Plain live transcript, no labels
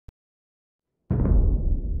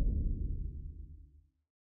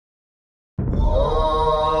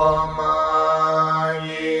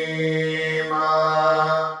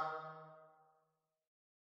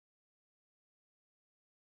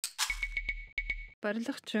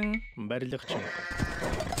Барилгачин. Барилгачин.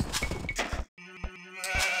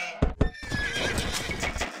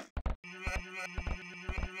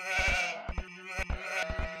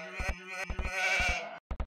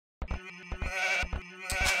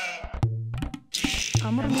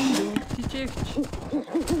 Амар минь тижээгч.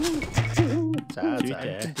 За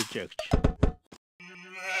амтэн тижээгч.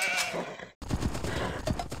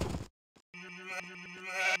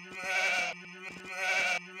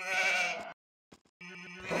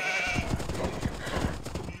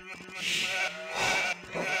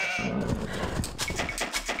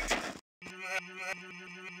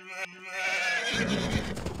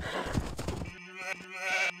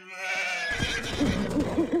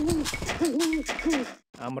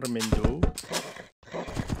 Амар минь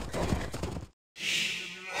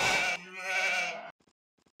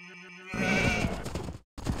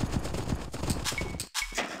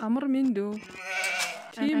Амар минь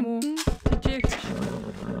тийм үү? Тижээгч.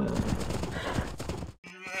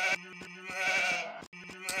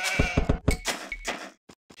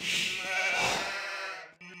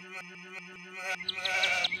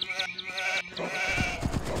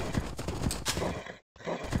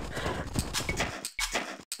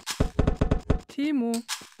 Тийм үү?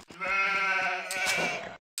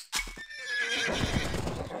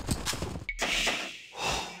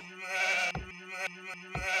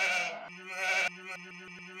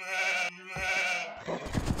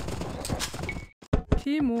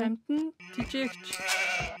 Тийм үү? Амтэн тижээгч.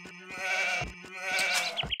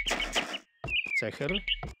 захир.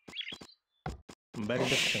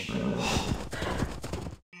 Барилгачин.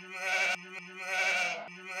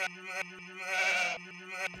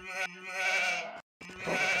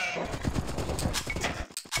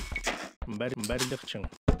 Барилгачин.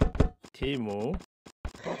 Тийм үү?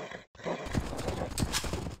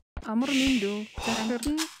 Амар минь захир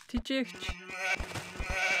нь тижээгч.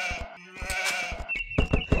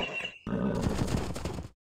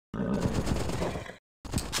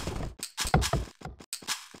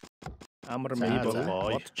 Амар минь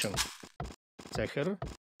бодчин. Захир.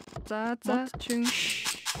 За чин.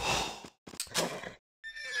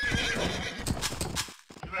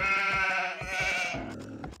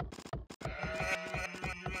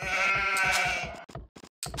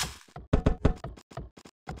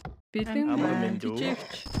 Бэлэн Амар минь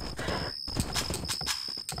тижээгч.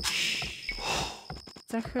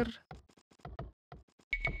 Захир.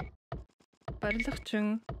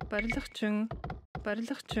 Барилгачин. Барилгачин.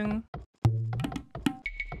 Барилгачин.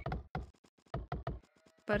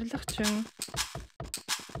 Барилгачин.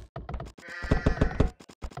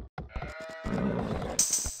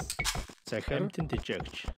 Захир. Амтэн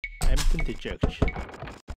тижээгч. Амтэн тижээгч.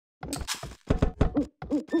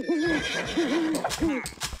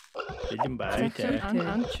 Бэлэн Захир бай.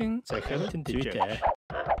 анчин. Захир амтэн тижээгч.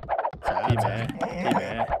 Тийм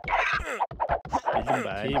ээ. Бэлэн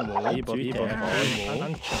бай. Тийм үү?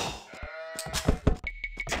 Анчин.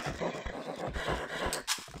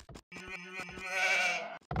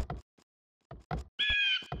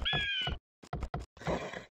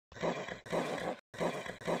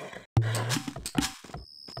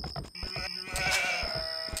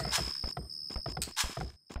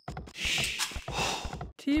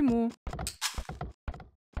 Тийм үү?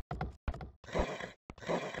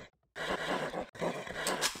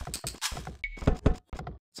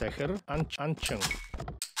 Захир анчин.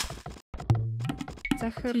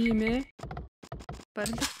 Захир тийм ээ.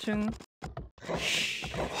 Барилгачин.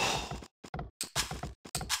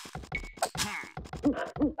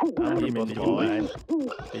 Амар минь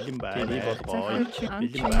бэлэн бай. Захир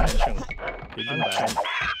Бэлэн бай. Бэлэн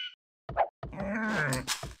бай.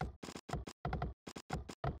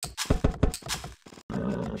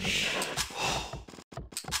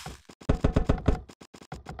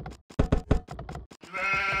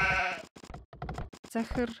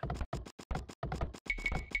 Захир.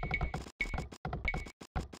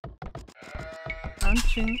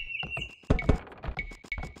 Анчин.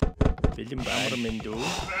 Бэлэн бай. Амар минь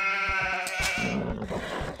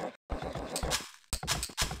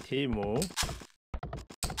Тийм үү?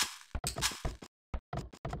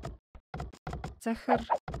 Захир.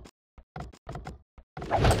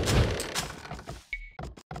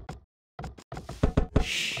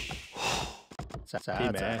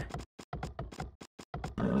 Тийм ээ.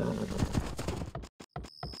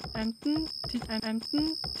 Амтэн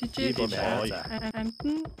тижээгч.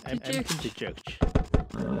 Амтэн Амтэн тижээгч.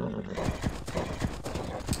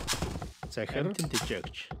 Захир амтэн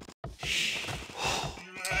тижээгч.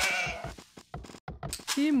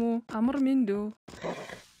 Тийм үү? Амар минь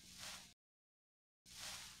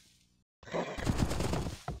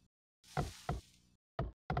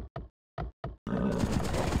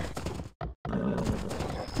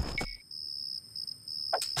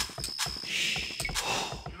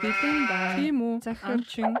бэлэн байна. Тийм үү? Захир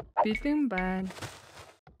анчин бэлэн байна.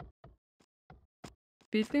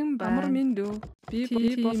 Бэлэн байна. Амар минь дүү. Би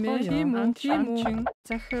болохоо ёо. Тийм үү? Анчин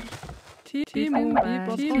захир. Тийм үү? Би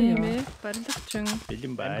болохоо ёо. Барилгачин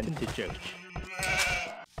бэлэн байна. Амтэн тэжээгч.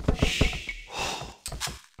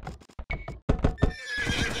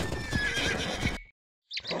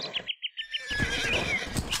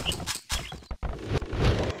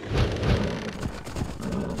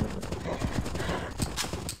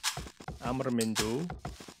 Амар минь дүү.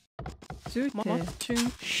 зүйтэй. Модчин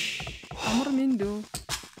амар минь дүү.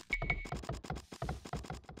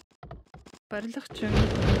 Барилгачин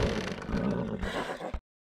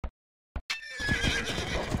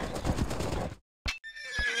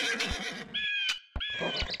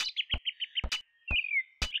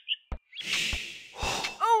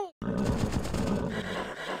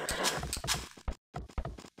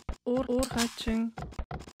уур хачин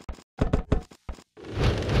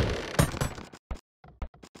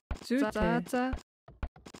зүйтэй. За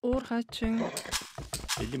уур хачин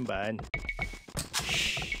бэлэн байна.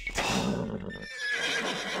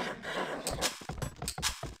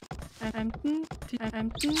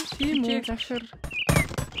 амтэн тийм үү? Захир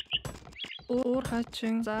уур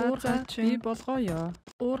хачин би болгоо ёо.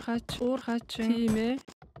 Уур хачин тийм ээ.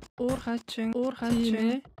 Уур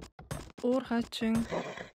хачин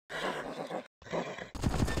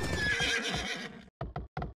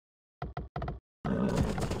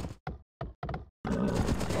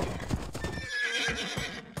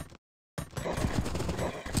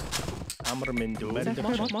Амар минь дүү.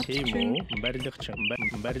 Тийм үү? Барилгачин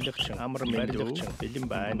амар минь дүү. Бэлэн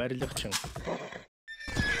байна. Барилгачин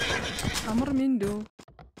амар минь дүү.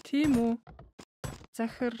 Тийм үү?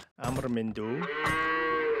 Захир амар минь дүү.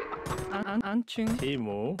 анчин Тийм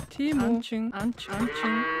үү? анчин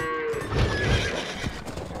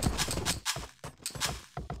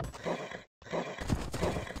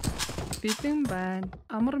бэлэн байна.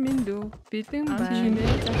 Амар минь дүү. Бэлэн байна.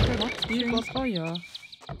 Захир би болгоо ёо.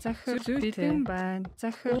 Захир бэлэн байна.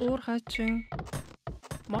 Захир уур хачин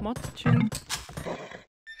модчин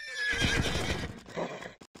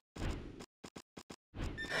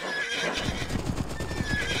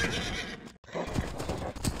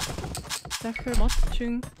захир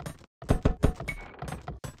модчин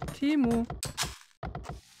тийм үү?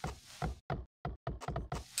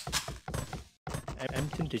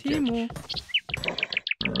 Амтэн Тийм үү? тэжээгч.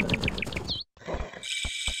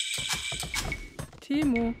 Тийм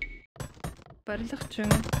үү? Барилгачин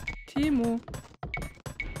тийм үү?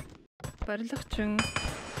 Барилгачин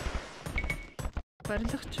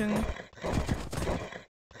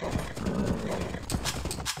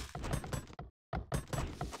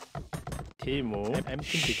Тийм үү?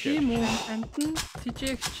 Амтэн тэжээгч. тийм үү? Амтэн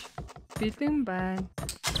тэжээгч бэлэн байна.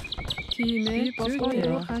 Тийм ээ.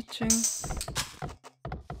 Уур хачин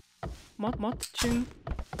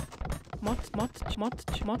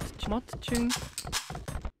модчин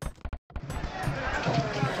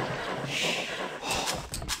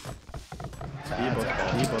Би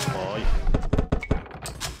болгоо.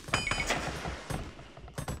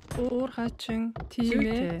 уур хачин тийм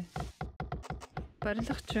ээ.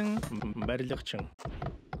 Барилгачин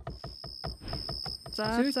за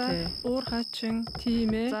уур хачин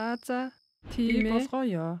тийм ээ. За тийм ээ. Болгоо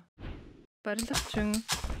ёо. Барилгачин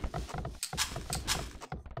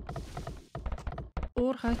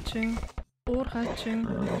уур хачин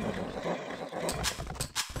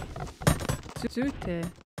зүйтэй.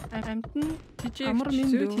 Амтэн тэжээгч амар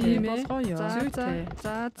минь дүү. Тийм ээ. Болгоо ёо. Зүйтэй.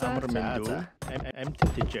 За амар минь дүү. Амтэн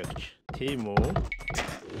тэжээгч. Тийм үү?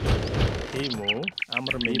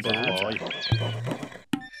 Амар минь болгоо.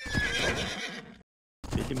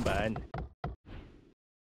 Бэлэн байна.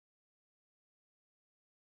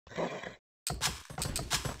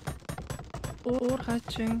 уур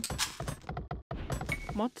хачин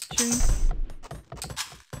модчин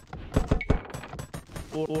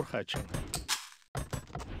уур хачин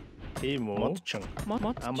тийм үү?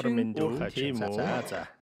 Амар минь дүү. Тийм үү? За.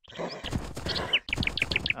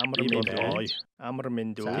 Амар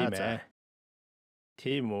минь дүү.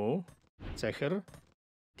 Тийм үү? Захир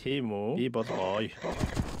тийм үү? Би болгоо.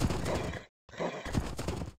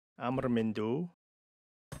 Амар минь дүү.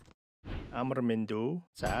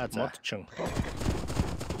 За. Модчин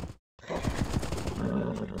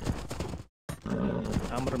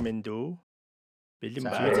амар минь дүү. Бэлэн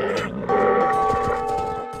байна.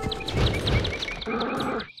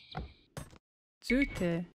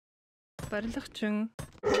 зүйтэй. Барилгачин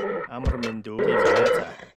амар минь дүү.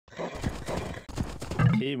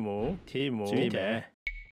 Тийм үү? Зүйтэй.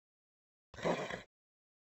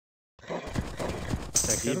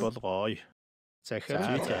 Захир болгоо. захир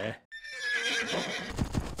зүйтэй.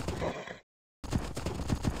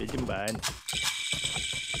 Бэлэн байна.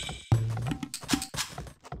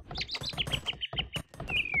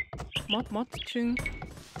 Модчин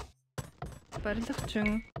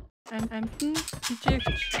барилгачин амтан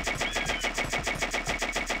хижээгч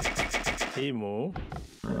Тийм үү?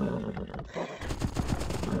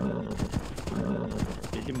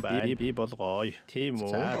 Бэлэн байна. Би болгоё. Тийм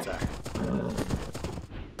үү? За.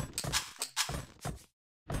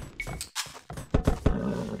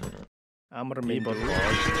 Амар минь болгоё.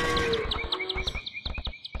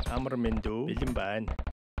 Амар минь дүү. Бэлэн байна.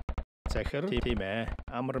 Захир тийм ээ.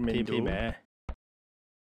 Амар минь тийм ээ.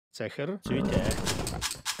 Захир зүйтэй.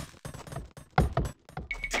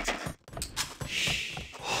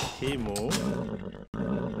 Тийм үү?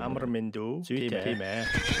 Амар минь дүү. Зүйтэй тийм ээ.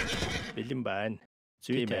 Бэлэн байна.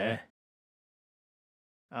 Зүйтэй.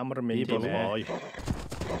 Амар минь тийм ээ.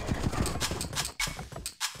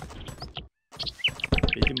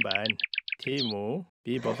 Бэлэн байна. Тийм үү?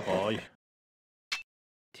 Би болгоё.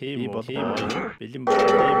 Тийм үү? Бэлэн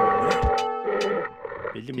байна.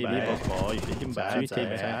 Бэлэн байна. Болгоё. Бэлэн байна. Зүйтэй.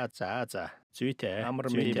 За. Зүйтэй.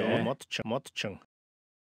 Амар минь дүү. Модчин.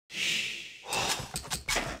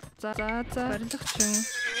 За барилгачин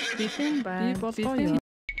бэлэн байна. Би болгоё.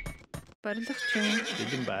 Барилгачин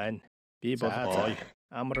бэлэн байна. Би болгоё.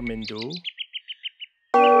 Амар минь дүү.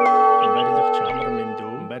 Барилгачин. Амар минь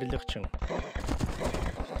дүү. Барилгачин.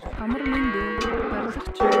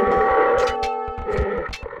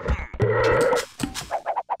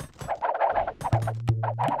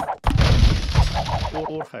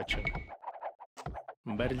 Уурхачин.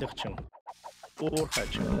 Барилгачин.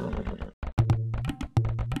 Уурхачин.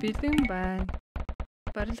 Бэлэн байна.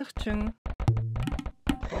 Барилгачин.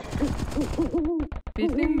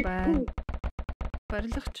 Бэлэн байна.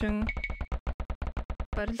 Барилгачин.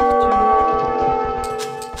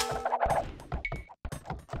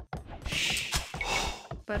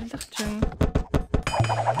 Барилгачин.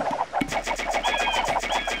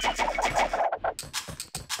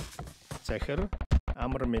 Захир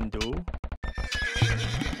амар минь дүү.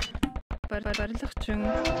 Барилгачин.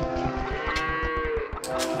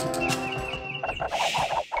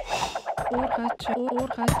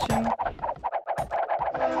 Уурхачин.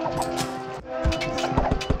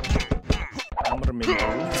 Амар минь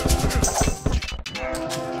дүү.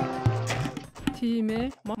 Тийм ээ.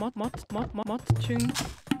 Модчин.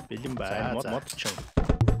 Бэлэн байна. Модчин.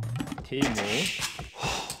 Тийм үү?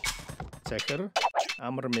 Захир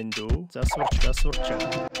амар минь дүү. Засварчин.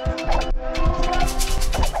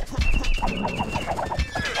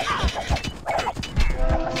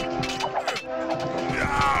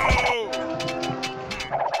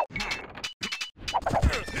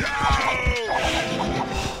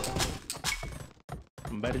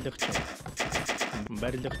 Барилгачин.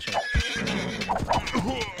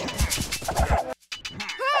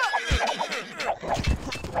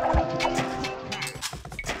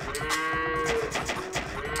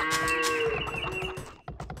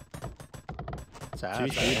 За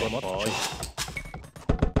болгоё.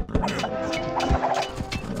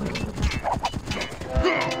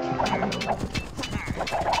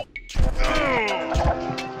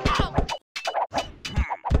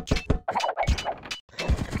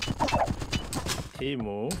 Тийм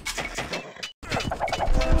үү?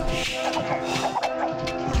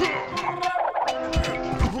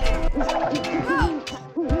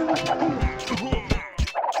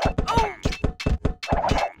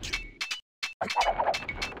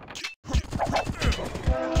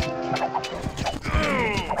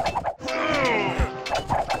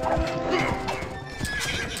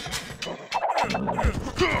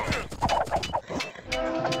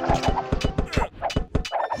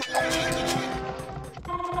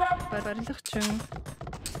 Барилгачин.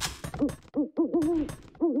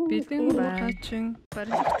 Бэлэн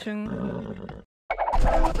барилгачин.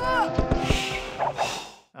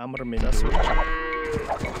 Амар минь дүү.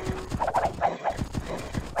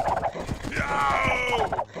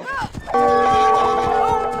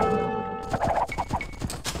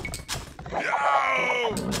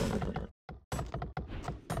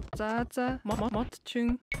 За модчин.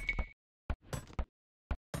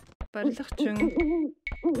 Барилгачин.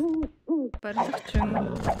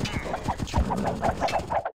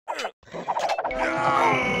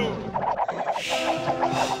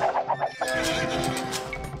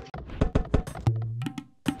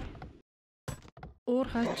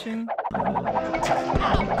 Уурхачин.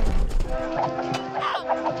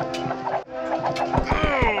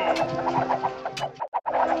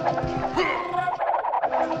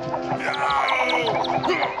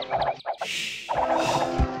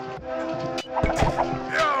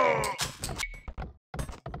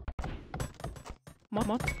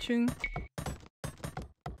 Матчин.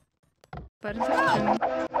 Барилгачин.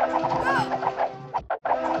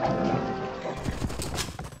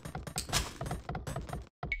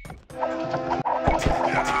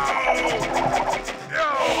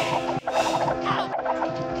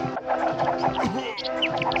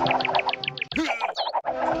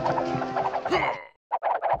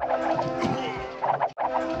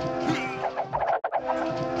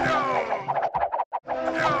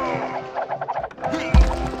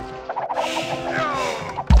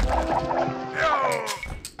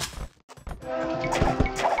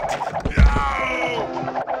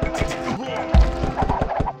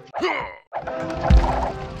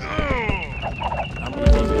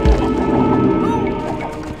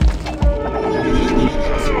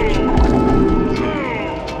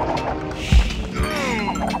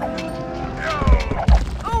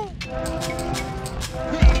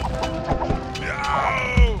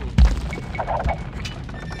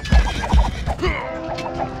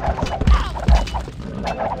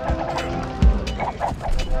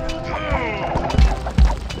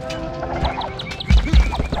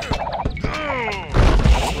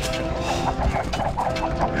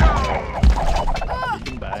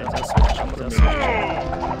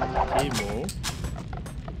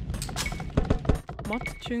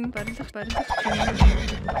 Матчин. Барилгачин.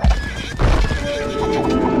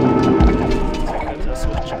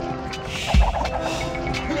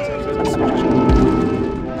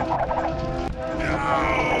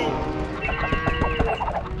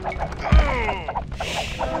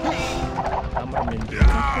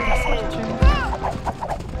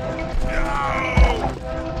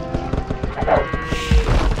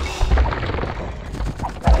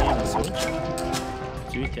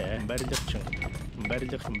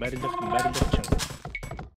 Барилгачин.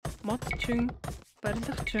 Матчин.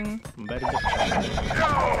 Барилгачин.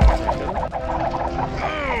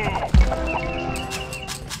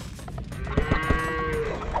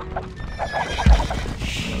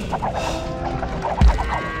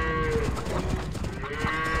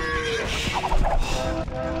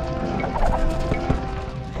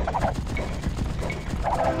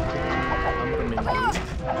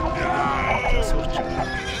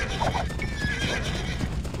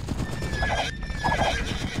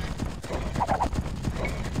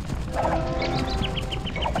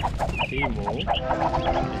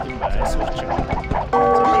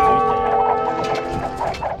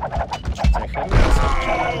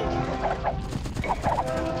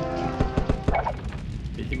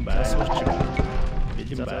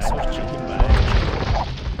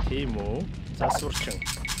 Засварчин.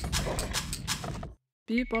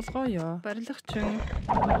 Би болгоё. Барилгачин.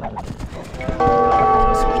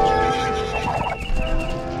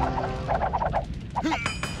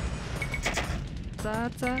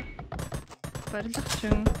 За.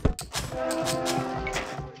 Барилгачин.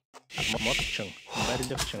 Матчин.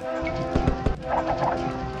 Барилгачин.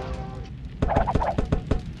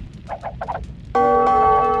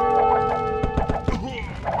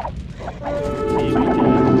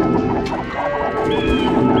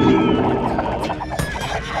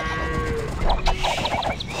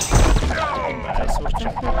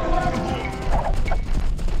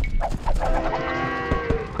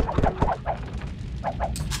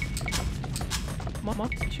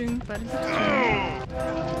 Матчин. Барилгачин.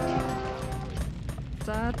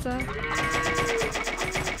 За.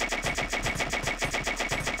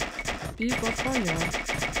 Би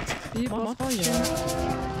болгоё.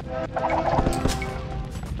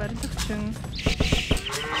 Барилгачин.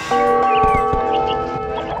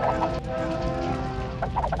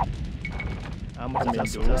 Амармен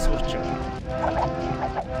засварчин.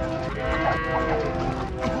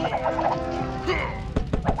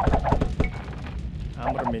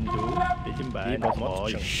 Амарменду бэлэн байна.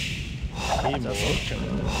 Матчин. Засварчин.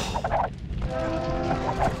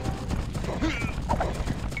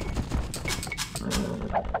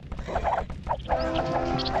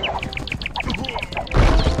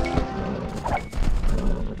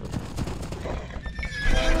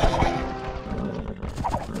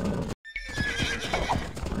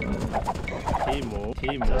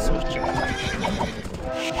 Team засварчин.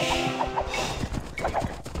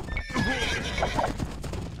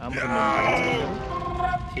 Амармен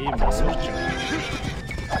team засварчин.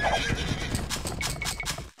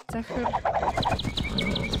 Захир.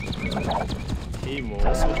 Team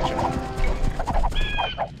засварчин.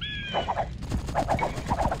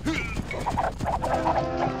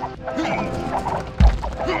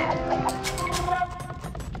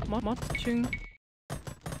 Матчин.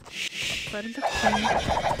 Барилгачин.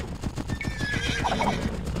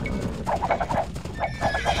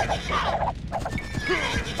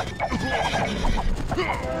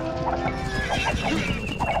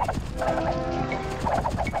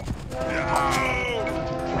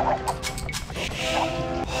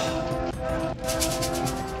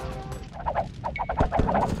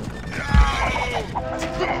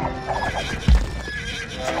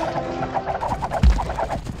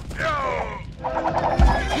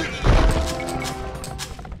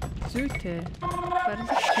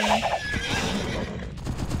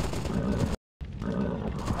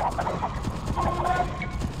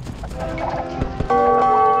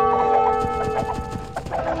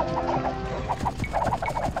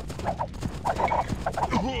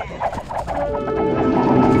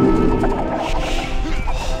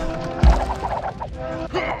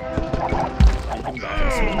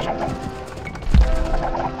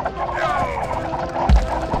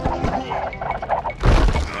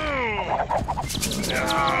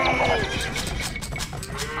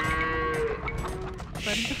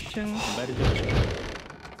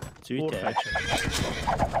 зүйтэй.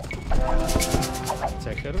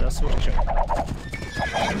 Захир засварчин.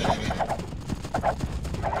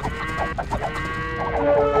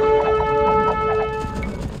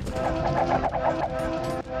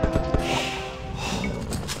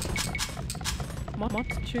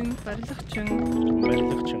 Мотчин, барилгачин.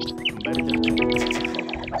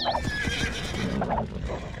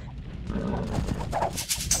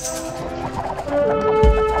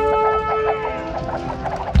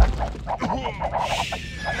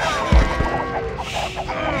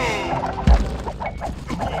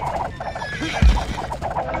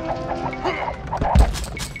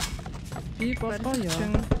 Би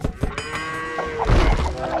барилгачин.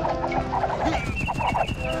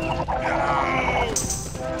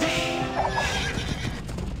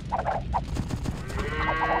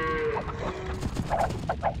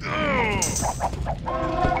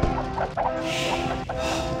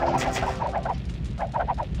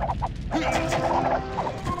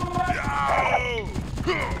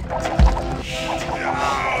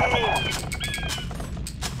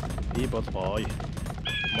 Би болбой.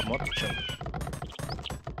 Мотчин.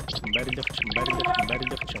 Барилгачин.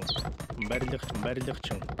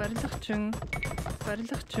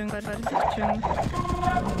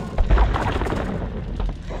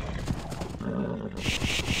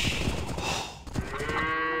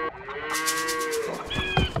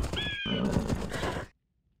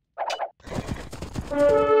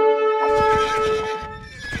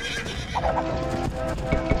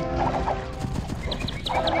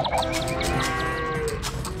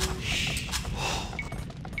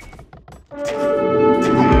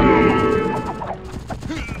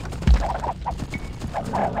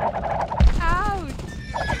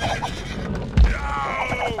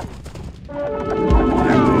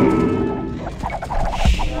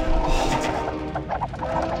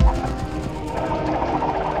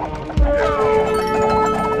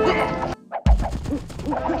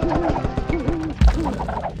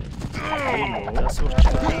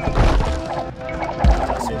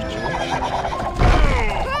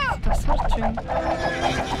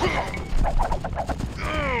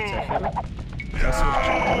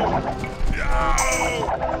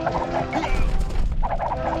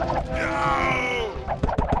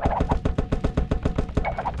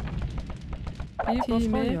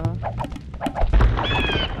 Тимээ.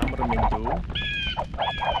 Амар мэндүү.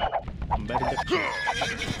 Барилгачин.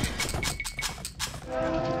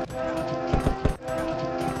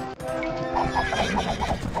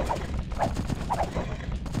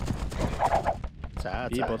 За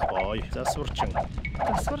би болбой. Засварчин.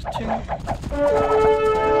 Засварчин.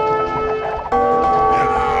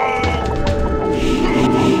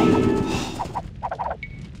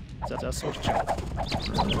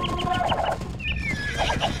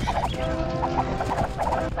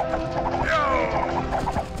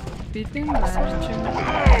 Бидний засварчин.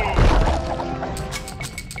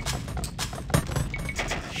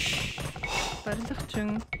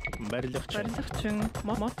 Барилгачин. Мотчин.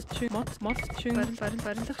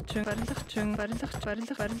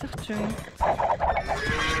 Барилгачин.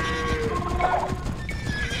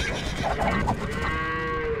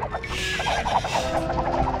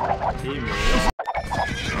 Team.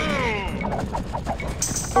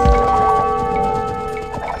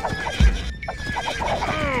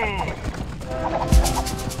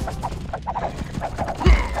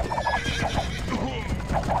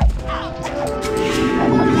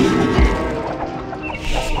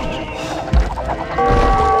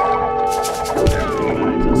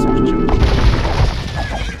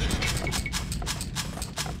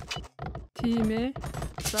 Тимээ.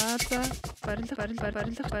 За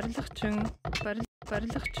барилгачин.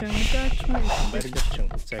 Барилгачин.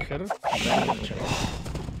 Захир. Барилгачин.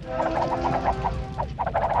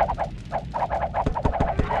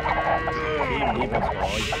 Team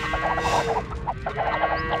болбой.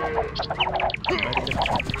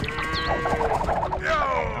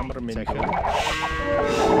 Амар мэндүү.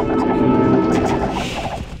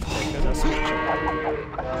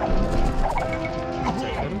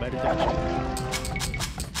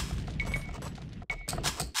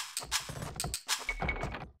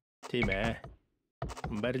 Тимээ.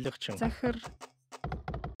 Барилгачин. Захир.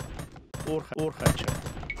 Уурхачин.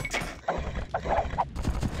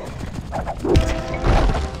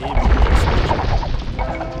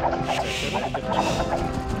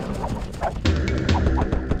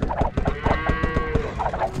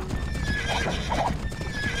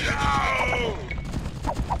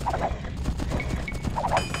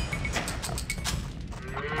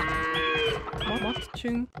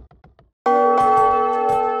 Мотчин.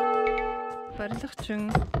 Барилгачин.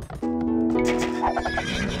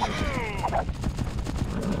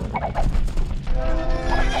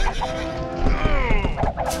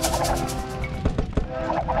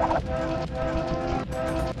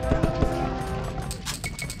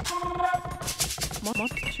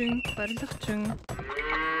 Модчин, барилгачин.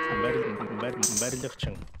 Барилгачин.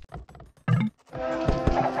 Барилгачин.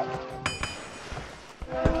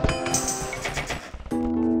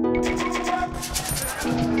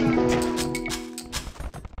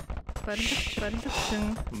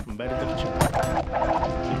 Барилгачин.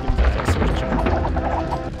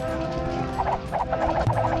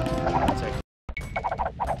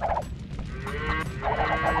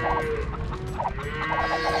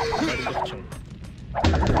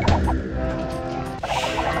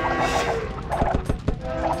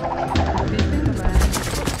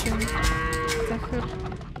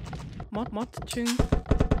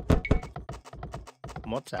 Барилгачин.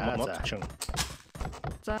 Модчин.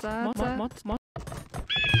 Модчин.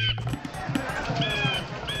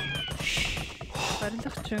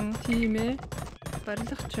 Барилгачин тийм ээ.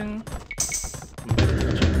 Барилгачин.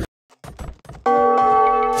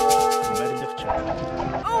 Барилгачин.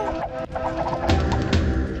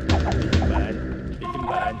 Бэлэн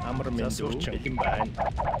байна. Амар мэндүү. Бэлэн байна.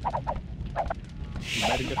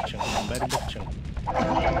 Барилгачин.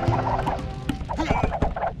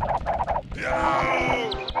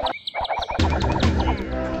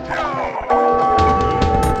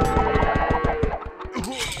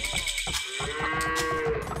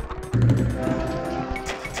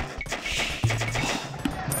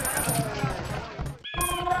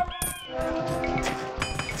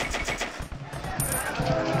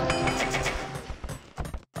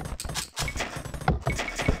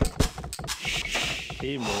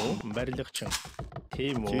 Тийм үү? Барилгачин.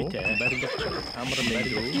 Тийм үү? Барилгачин. Амар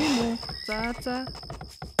мэндүү. Тийм үү? За.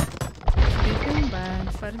 Бэлэн байна.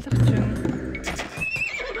 Барилгачин.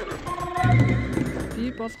 Би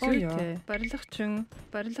болгоё. Барилгачин.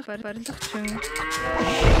 Барилгачин.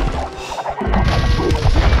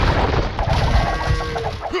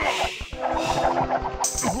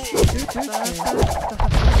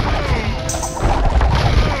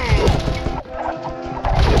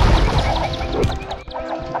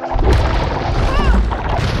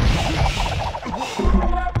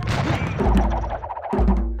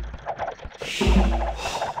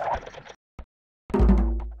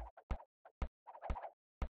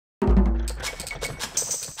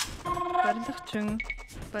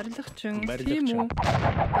 Барилгачин. Тийм үү?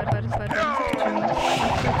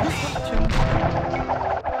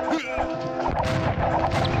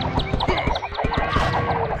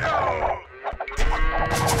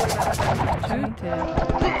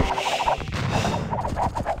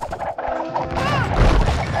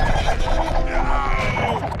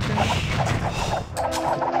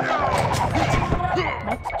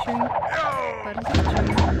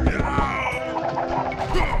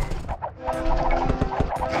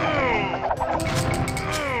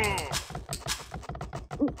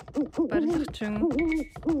 Барилгачин.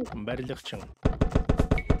 Барилгачин.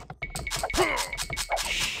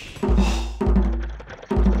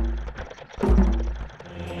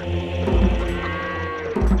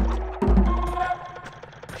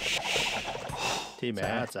 Тийм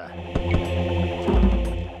ээ. За.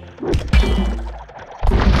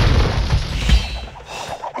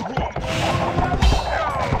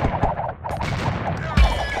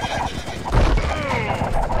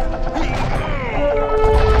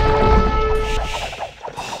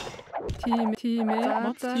 Тийм ээ.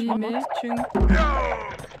 Модчин.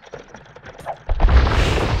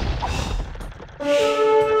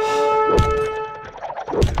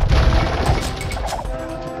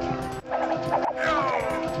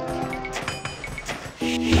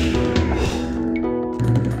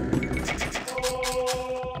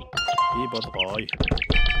 Би болгоё.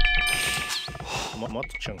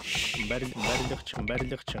 Модчин. Барилгачин. Тийм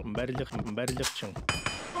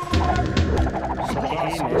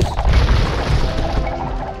ээ.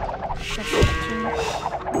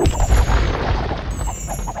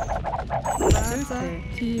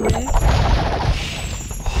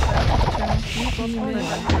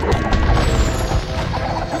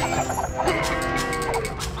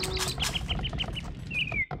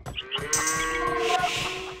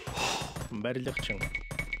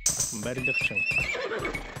 Барилгачин.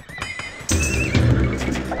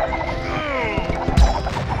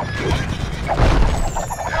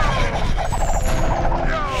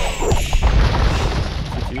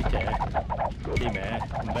 Тийм ээ.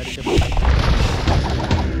 Барилгачин.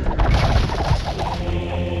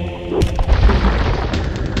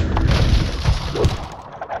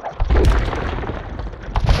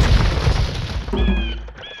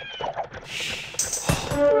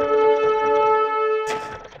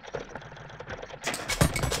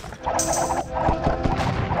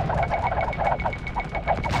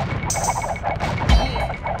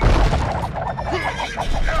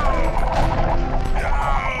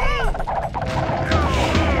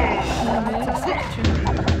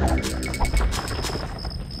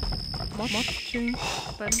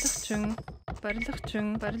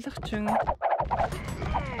 барилгачин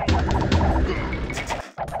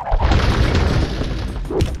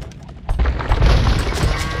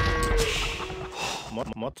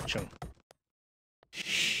модчин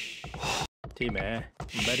тийм ээ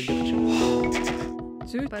барилгачин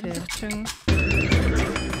зүй барилгачин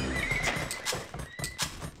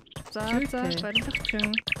за барилгачин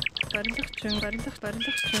барилгачин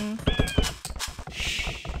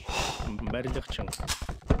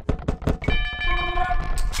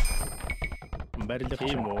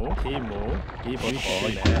тийм үү би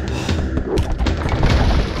болгоё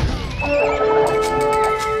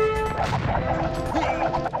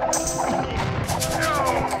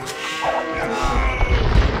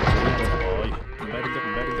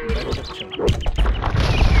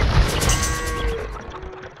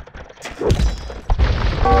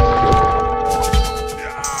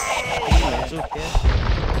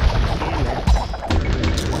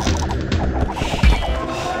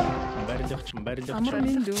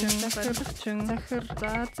барилгачин захир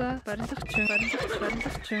за барилгачин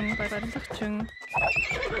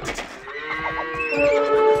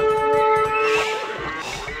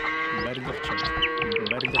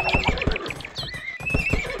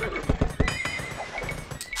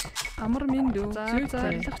амар миндүү за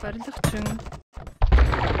барилгачин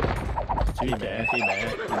тийм ээ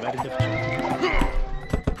барилгачин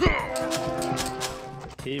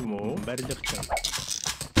тийм үү барилгачин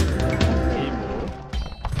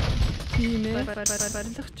тийм ээ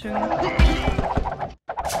барилгачин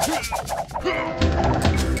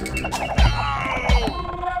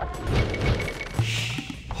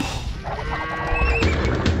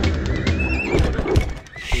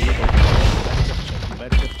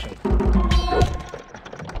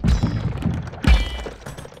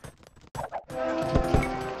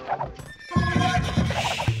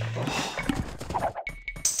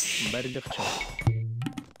барилгачин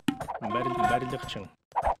барилгачин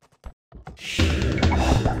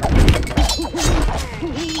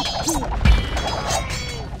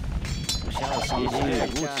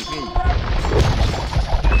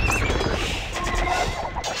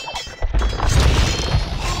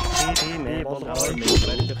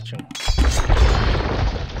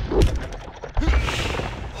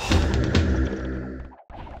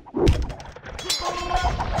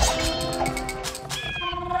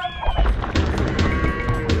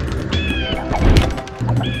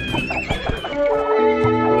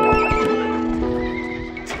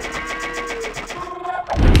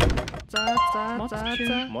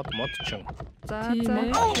модчин тийм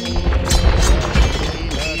ээ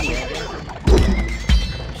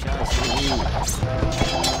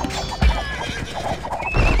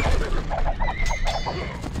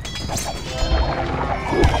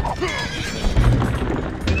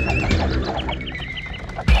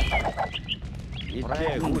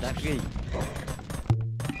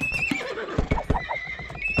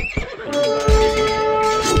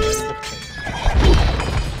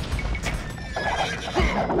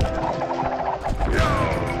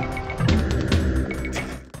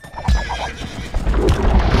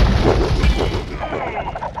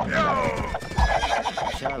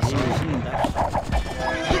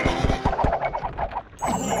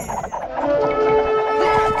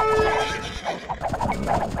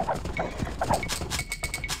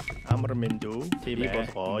амар миндүү би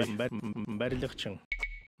болгоё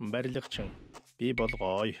барилгачин би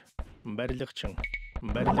болгоё барилгачин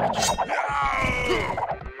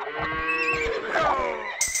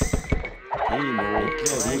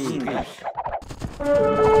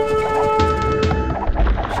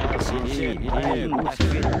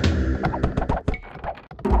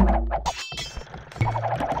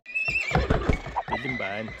бэлэн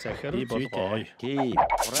байна захир би болгоё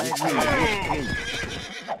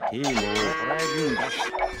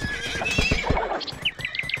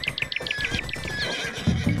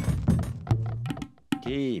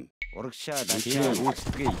тийм урагшаа дашаа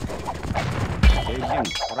үүсгэе. Дэлэн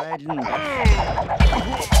прайлан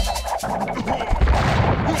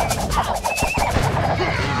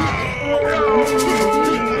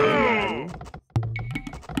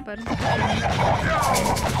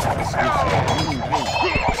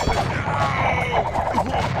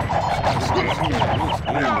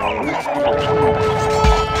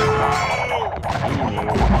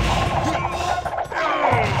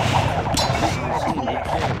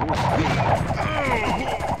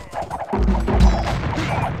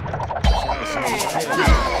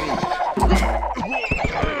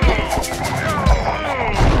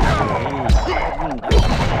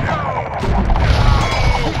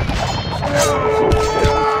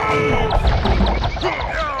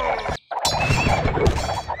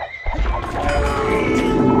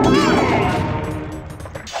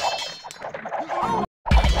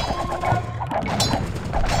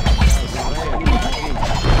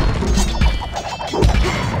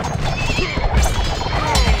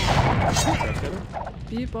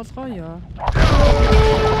болгоё.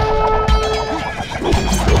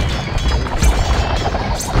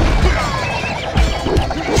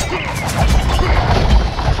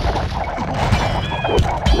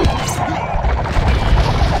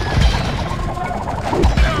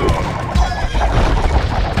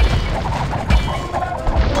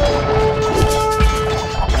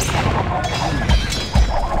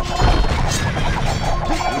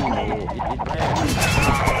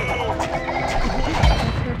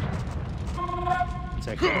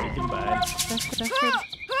 Захир бэлэн байна. Захир.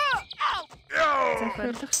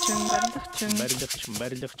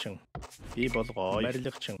 Барилгачин. Би болгоё.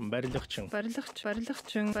 Барилгачин.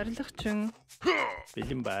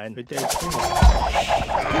 Бэлэн байна. Хөдөөж.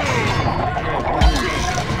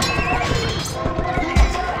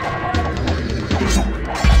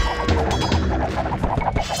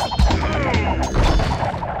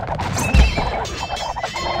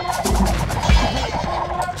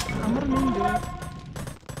 Амар минь.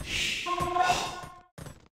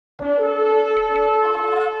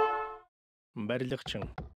 Барилгачин.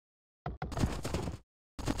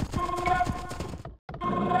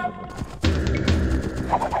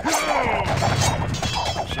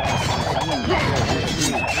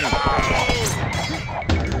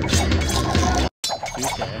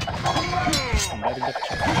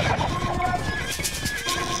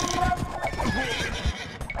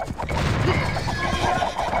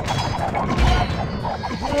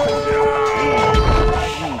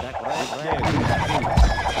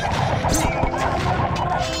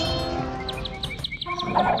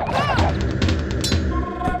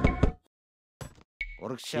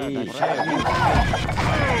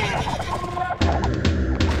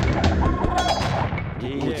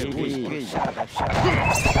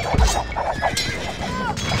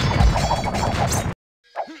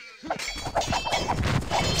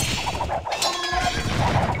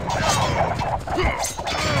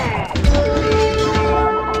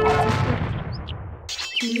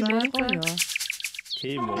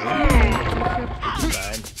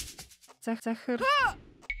 Захир.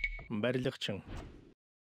 Барилгачин.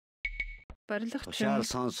 Тушаал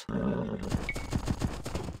сонс.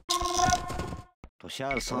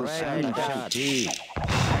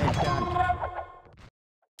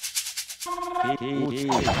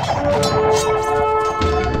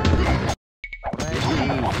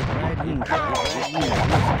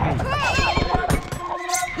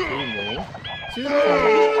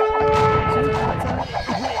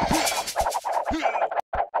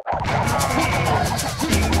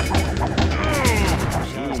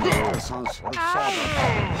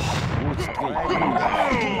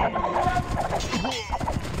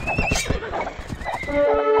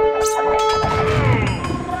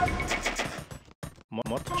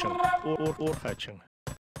 Мотчин. Уурхачин.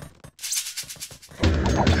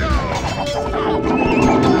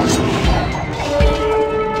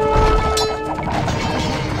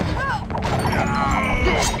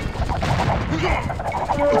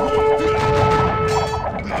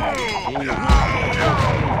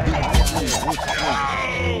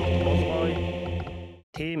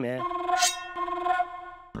 Тийм ээ.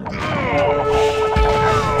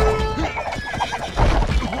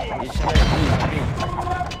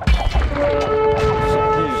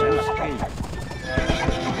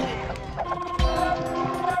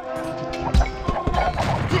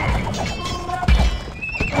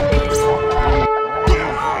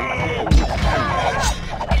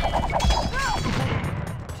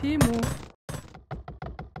 Тийм үү.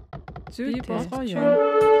 Зүйтэй болгоё.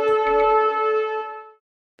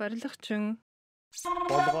 Барилгачин.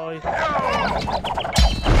 Болгоё.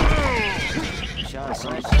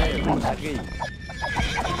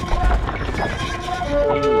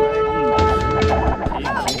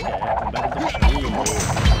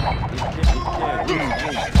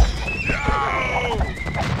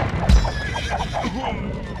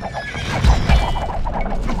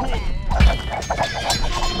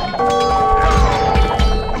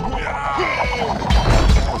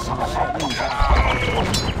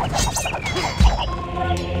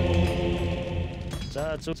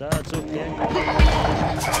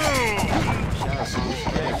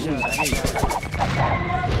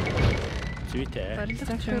 Зүйтэй.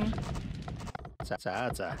 Барилгачин.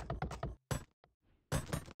 За.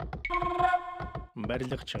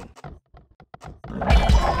 Барилгачин.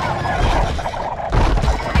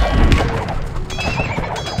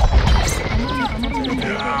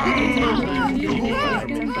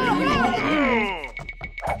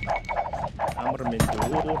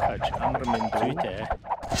 Амар минь зүйтэй.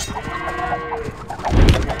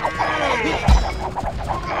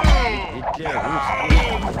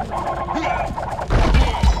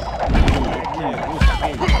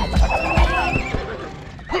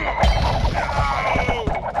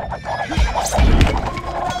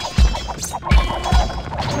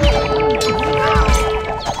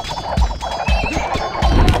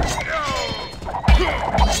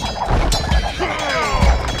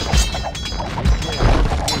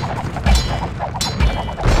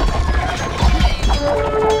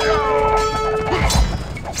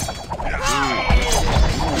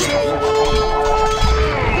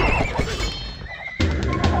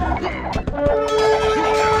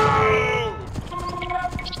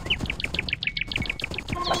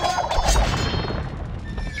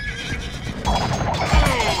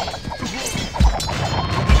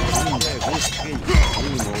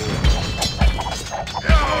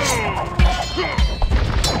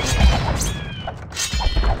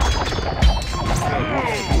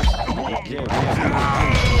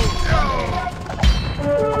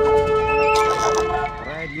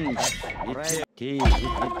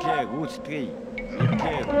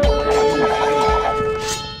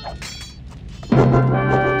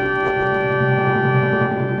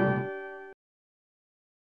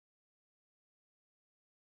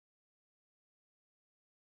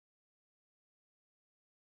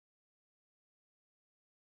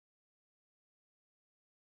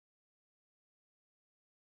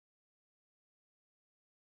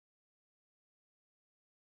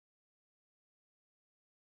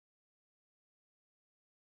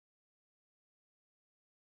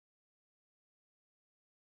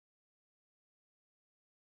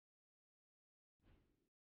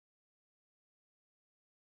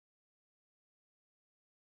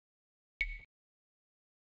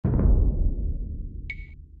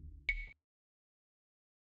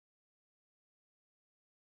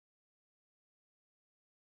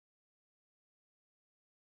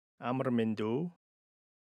 Амар минь дүү.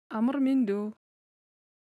 Амар минь дүү.